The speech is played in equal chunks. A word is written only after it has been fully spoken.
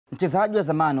Mchezaji wa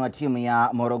zamani wa timu ya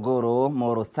Morogoro,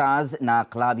 Moro Stars na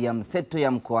klabu ya mseto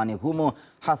ya mkoani humo,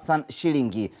 Hassan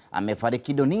Shilingi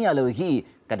amefariki dunia leo hii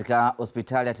katika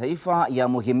hospitali ya taifa ya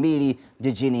Muhibili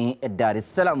jijini Dar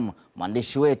es Salaam.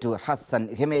 Mwandishi wetu Hassan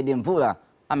Mvula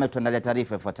ametuandalia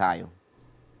taarifa ifuatayo.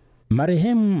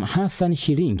 Marehemu Hassan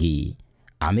Shilingi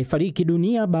amefariki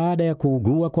dunia baada ya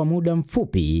kuugua kwa muda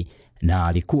mfupi na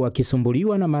alikuwa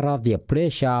akisumbuliwa na maradhi ya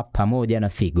presha pamoja na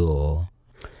figo.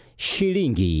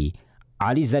 Shilingi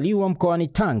alizaliwa mkoani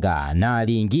Tanga na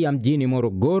aliingia mjini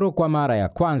Morogoro kwa mara ya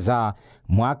kwanza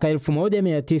mwaka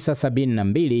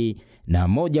 1972 na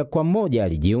moja kwa moja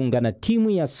alijiunga na timu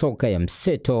ya soka ya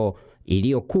mseto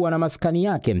iliyokuwa na maskani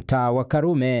yake mtaa wa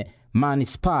Karume,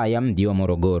 manispaa ya mji wa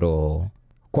Morogoro.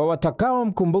 Kwa watakao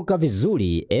mkumbuka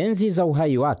vizuri enzi za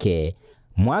uhai wake,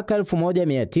 mwaka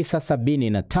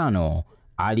 1975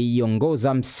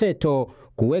 aliiongoza mseto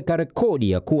kuweka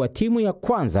rekodi ya kuwa timu ya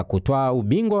kwanza kutoa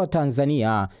ubingwa wa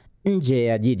Tanzania nje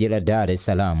ya jiji la Dar es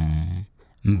Salaam.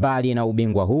 Mbali na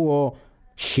ubingwa huo,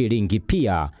 Shilingi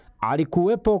pia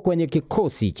alikuwepo kwenye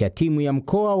kikosi cha timu ya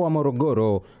mkoa wa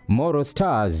Morogoro, Moro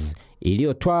Stars,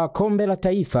 iliyotoa kombe la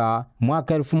taifa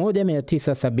mwaka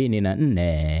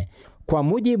 1974. Kwa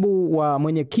mujibu wa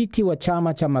mwenyekiti wa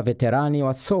chama cha maveterani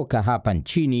wa soka hapa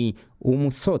nchini,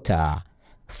 Soka,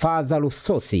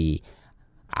 Lusosi,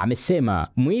 amesema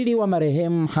mwili wa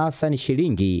marehemu Hassan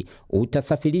Shilingi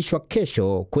utasafirishwa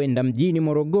kesho kwenda mjini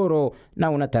Morogoro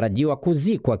na unatarajiwa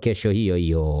kuzikwa kesho hiyo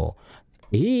hiyo.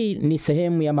 Hii ni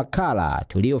sehemu ya makala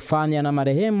tuliyofanya na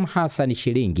marehemu Hassan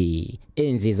Shilingi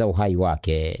enzi za uhai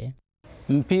wake.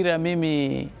 Mpira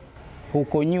mimi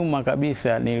huko nyuma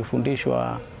kabisa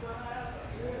nilifundishwa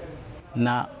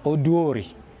na Oduori,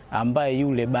 ambaye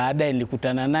yule baadaye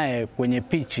nilikutana naye kwenye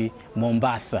pichi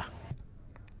Mombasa.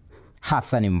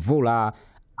 Hassan Mvula,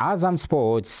 Azam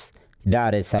Sports,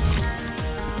 Dar es Salaam.